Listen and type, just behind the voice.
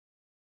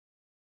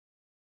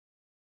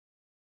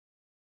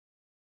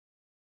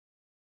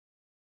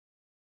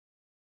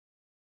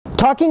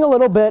talking a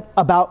little bit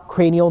about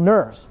cranial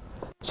nerves.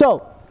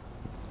 So,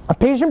 a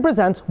patient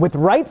presents with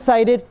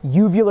right-sided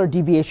uvular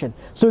deviation.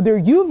 So their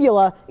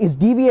uvula is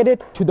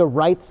deviated to the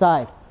right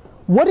side.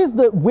 Where is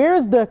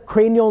the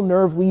cranial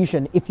nerve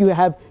lesion if you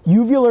have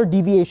uvular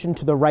deviation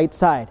to the right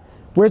side?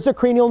 Where's the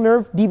cranial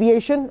nerve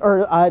deviation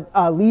or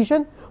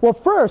lesion? Well,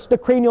 first, the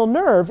cranial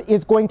nerve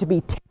is going to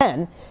be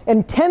 10,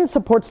 and 10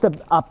 supports the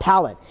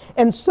palate.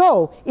 And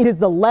so it is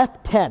the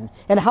left 10.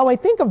 And how I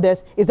think of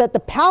this is that the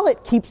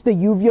palate keeps the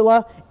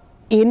uvula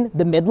in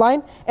the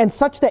midline, and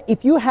such that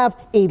if you have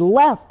a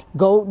left,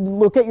 go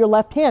look at your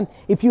left hand,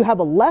 if you have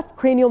a left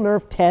cranial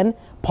nerve 10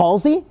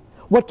 palsy,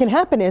 what can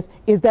happen is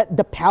that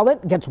the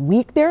palate gets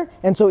weak there,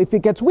 and so if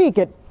it gets weak,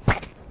 it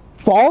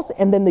falls,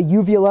 and then the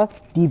uvula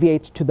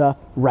deviates to the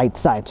right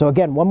side. So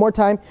again, one more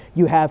time,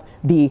 you have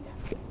the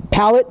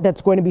palate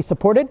that's going to be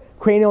supported,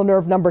 cranial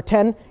nerve number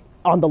 10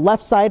 on the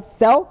left side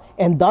fell,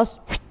 and thus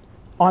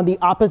on the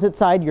opposite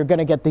side, you're going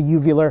to get the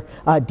uvular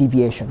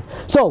deviation.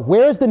 So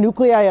where is the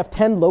nuclei of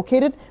 10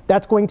 located?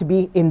 That's going to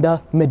be in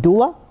the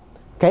medulla.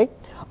 Okay?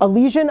 A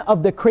lesion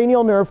of the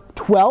cranial nerve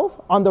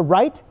 12 on the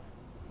right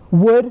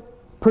would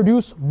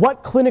produce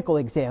what clinical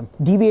exam?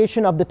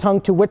 Deviation of the tongue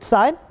to which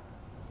side?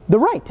 The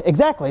right,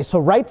 exactly. So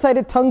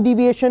right-sided tongue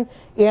deviation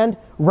and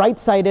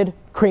right-sided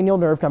cranial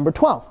nerve number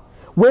 12.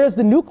 Where is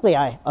the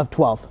nuclei of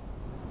 12?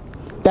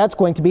 That's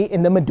going to be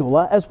in the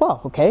medulla as well,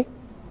 okay?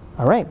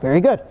 All right,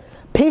 very good.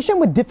 Patient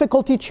with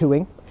difficulty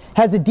chewing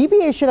has a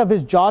deviation of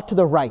his jaw to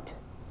the right.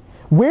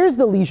 Where is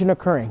the lesion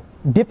occurring?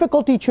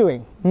 Difficulty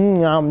chewing,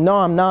 nom,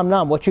 nom,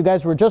 nom, what you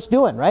guys were just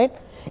doing, right?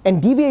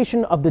 And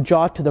deviation of the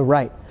jaw to the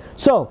right.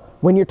 So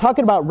when you're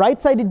talking about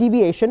right-sided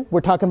deviation, we're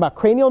talking about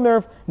cranial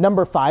nerve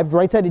number 5,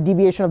 right-sided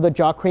deviation of the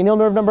jaw, cranial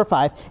nerve number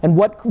 5, and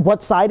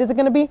what side is it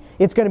going to be?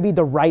 It's going to be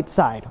the right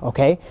side,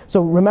 okay? So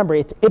remember,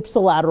 it's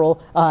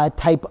ipsilateral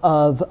type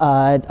of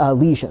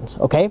lesions,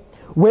 okay?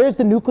 Where's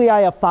the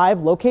nuclei of 5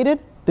 located?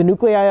 The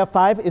nuclei of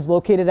 5 is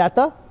located at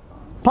the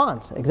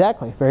pons,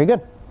 exactly, very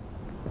good.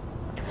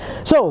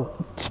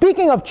 So,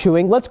 speaking of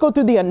chewing, let's go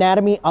through the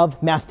anatomy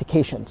of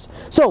mastications.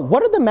 So,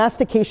 what are the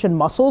mastication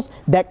muscles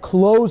that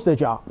close the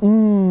jaw?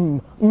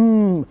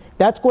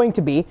 That's going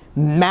to be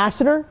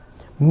masseter,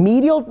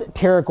 medial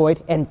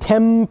pterygoid, and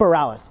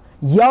temporalis.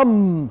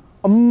 Yum,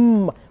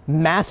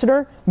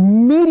 masseter,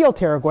 medial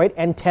pterygoid,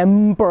 and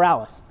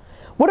temporalis.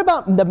 What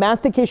about the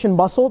mastication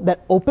muscle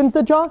that opens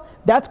the jaw?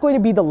 That's going to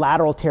be the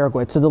lateral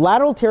pterygoid. So the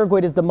lateral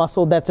pterygoid is the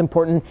muscle that's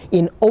important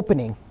in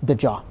opening the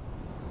jaw.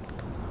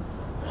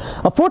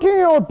 A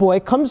 14-year-old boy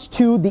comes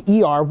to the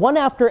ER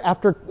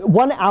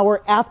 1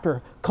 hour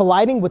after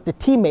colliding with the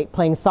teammate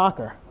playing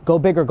soccer. Go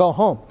big or go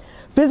home.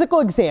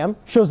 Physical exam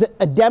shows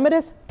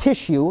edematous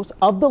tissues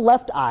of the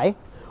left eye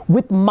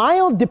with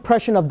mild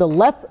depression of the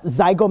left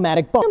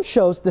zygomatic bone.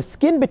 Shows the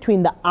skin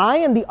between the eye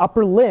and the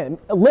upper lip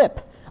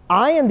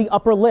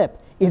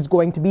is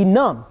going to be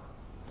numb.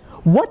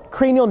 What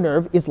cranial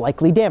nerve is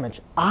likely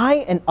damaged?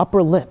 Eye and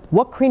upper lip.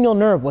 What cranial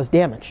nerve was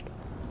damaged?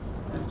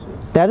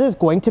 That is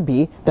going to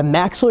be the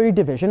maxillary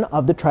division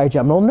of the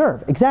trigeminal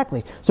nerve.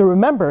 Exactly. So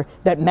remember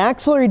that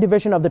maxillary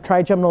division of the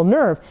trigeminal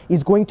nerve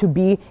is going to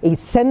be a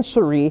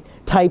sensory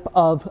type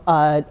of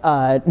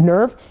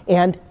nerve,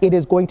 and it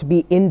is going to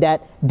be in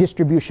that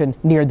distribution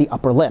near the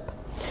upper lip.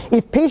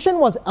 If patient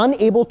was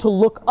unable to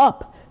look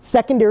up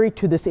secondary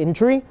to this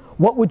injury,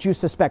 what would you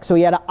suspect? So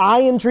he had an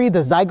eye injury, the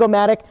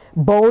zygomatic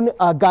bone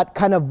got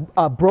kind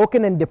of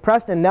broken and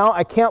depressed, and now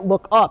I can't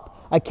look up.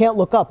 I can't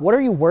look up. What are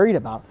you worried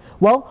about?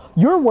 Well,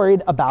 you're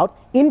worried about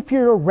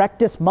inferior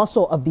rectus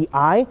muscle of the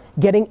eye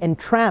getting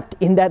entrapped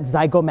in that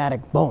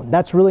zygomatic bone.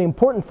 That's really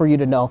important for you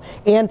to know.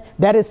 And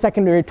that is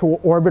secondary to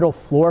orbital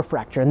floor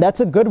fracture. And that's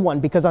a good one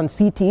because on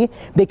CT,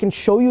 they can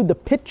show you the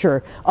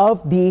picture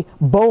of the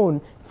bone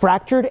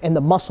fractured and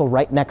the muscle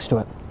right next to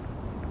it.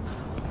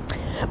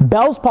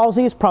 Bell's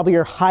palsy is probably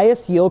your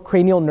highest yield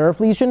cranial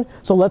nerve lesion.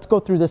 So let's go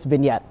through this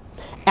vignette.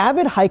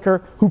 Avid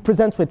hiker who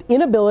presents with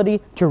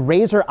inability to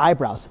raise her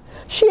eyebrows.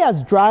 She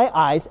has dry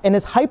eyes and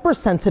is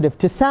hypersensitive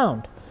to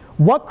sound.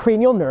 What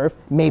cranial nerve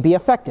may be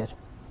affected?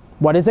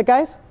 What is it,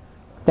 guys?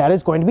 That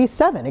is going to be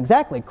 7,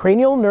 exactly.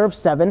 Cranial nerve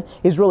 7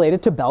 is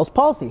related to Bell's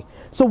palsy.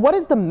 So what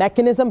is the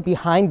mechanism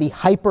behind the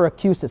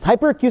hyperacusis?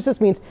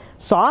 Hyperacusis means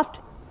soft.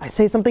 I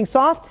say something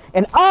soft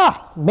and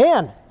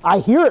man, I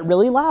hear it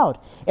really loud.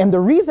 And the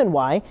reason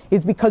why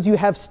is because you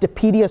have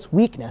stapedius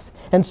weakness.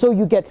 And so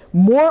you get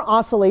more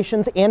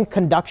oscillations and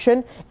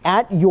conduction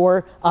at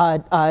your,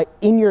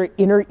 in your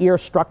inner ear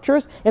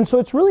structures. And so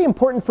it's really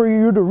important for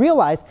you to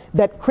realize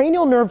that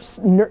cranial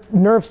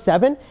nerve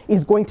 7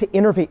 is going to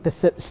innervate the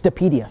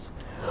stapedius.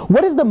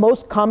 What is the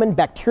most common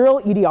bacterial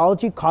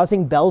etiology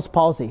causing Bell's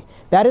palsy?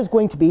 That is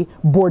going to be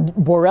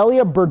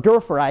Borrelia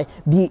burgdorferi,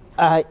 the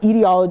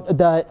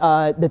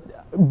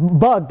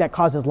bug that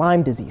causes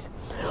Lyme disease.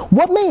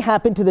 What may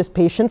happen to this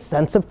patient's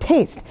sense of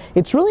taste?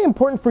 It's really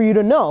important for you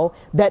to know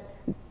that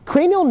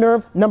cranial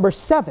nerve number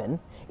 7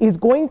 is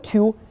going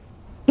to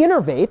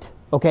innervate,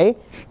 okay,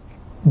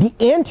 the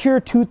anterior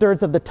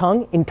 2/3 of the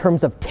tongue in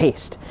terms of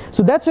taste.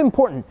 So that's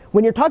important.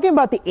 When you're talking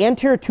about the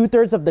anterior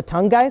 2/3 of the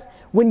tongue, guys,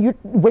 when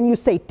you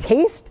say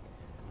taste,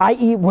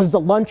 i.e. was the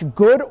lunch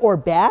good or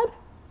bad,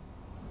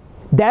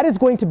 that is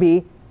going to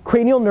be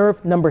cranial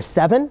nerve number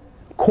 7,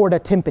 chorda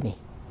tympani.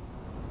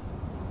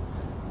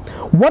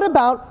 What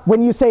about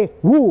when you say,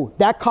 "Woo,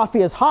 that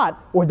coffee is hot,"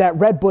 or "that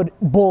Red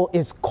Bull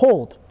is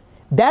cold"?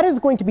 That is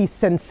going to be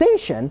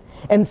sensation,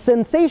 and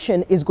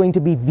sensation is going to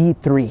be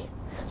V3.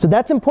 So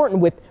that's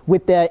important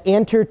with the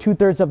anterior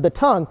 2/3 of the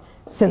tongue.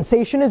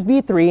 Sensation is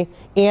V3,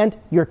 and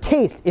your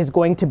taste is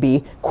going to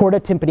be chorda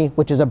tympani,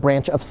 which is a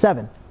branch of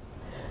 7.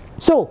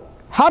 So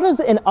how does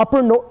an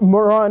upper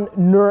motor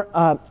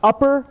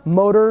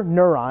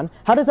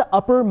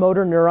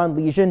neuron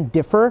lesion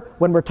differ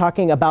when we're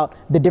talking about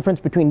the difference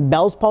between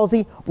Bell's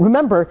palsy?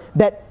 Remember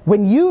that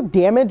when you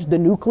damage the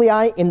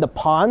nuclei in the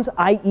pons,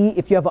 i.e.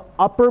 if you have an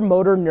upper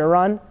motor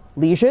neuron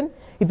lesion,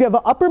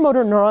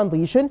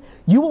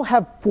 you will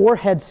have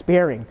forehead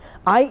sparing,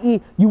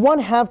 i.e. you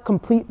won't have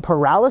complete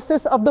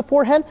paralysis of the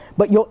forehead,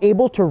 but you'll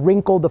able to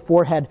wrinkle the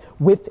forehead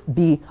with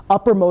the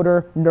upper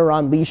motor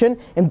neuron lesion,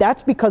 and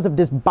that's because of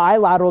this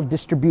bilateral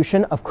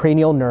distribution of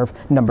cranial nerve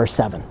number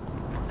 7.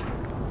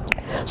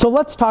 So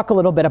let's talk a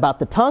little bit about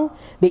the tongue.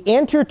 The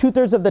anterior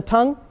 2/3 of the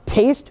tongue,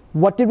 taste,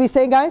 what did we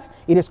say, guys?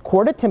 It is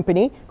chorda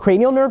tympani,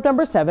 cranial nerve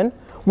number 7.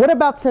 What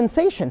about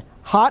sensation?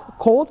 Hot,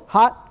 cold,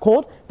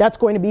 that's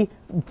going to be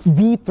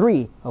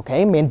V3,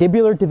 okay,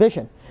 mandibular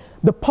division.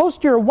 The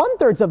posterior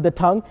 1/3 of the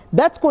tongue,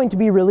 that's going to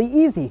be really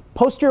easy.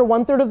 Posterior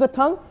 1/3 of the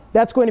tongue,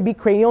 that's going to be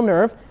cranial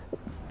nerve.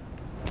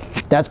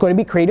 That's going to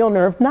be cranial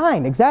nerve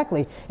 9,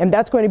 exactly. And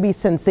that's going to be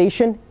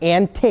sensation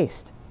and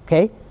taste,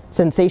 okay?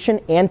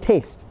 Sensation and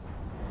taste.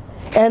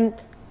 And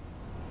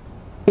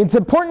it's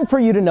important for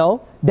you to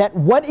know that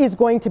what is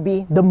going to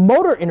be the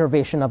motor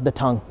innervation of the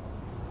tongue?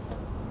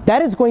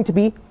 That is going to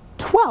be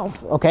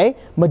 12, okay?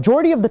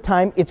 Majority of the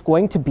time, it's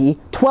going to be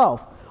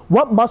 12.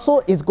 What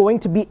muscle is going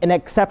to be an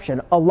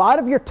exception? A lot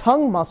of your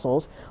tongue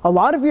muscles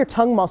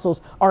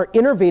are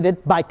innervated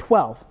by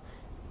 12.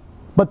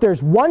 But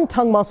there's one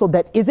tongue muscle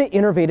that isn't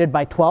innervated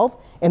by 12,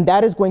 and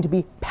that is going to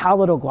be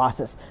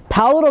palatal-glossus.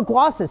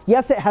 Palatal-glossus,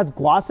 yes, it has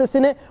glossus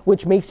in it,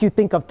 which makes you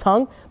think of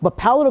tongue, but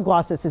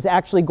palatal-glossus is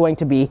actually going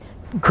to be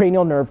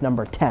cranial nerve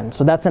number 10.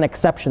 So that's an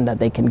exception that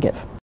they can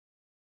give.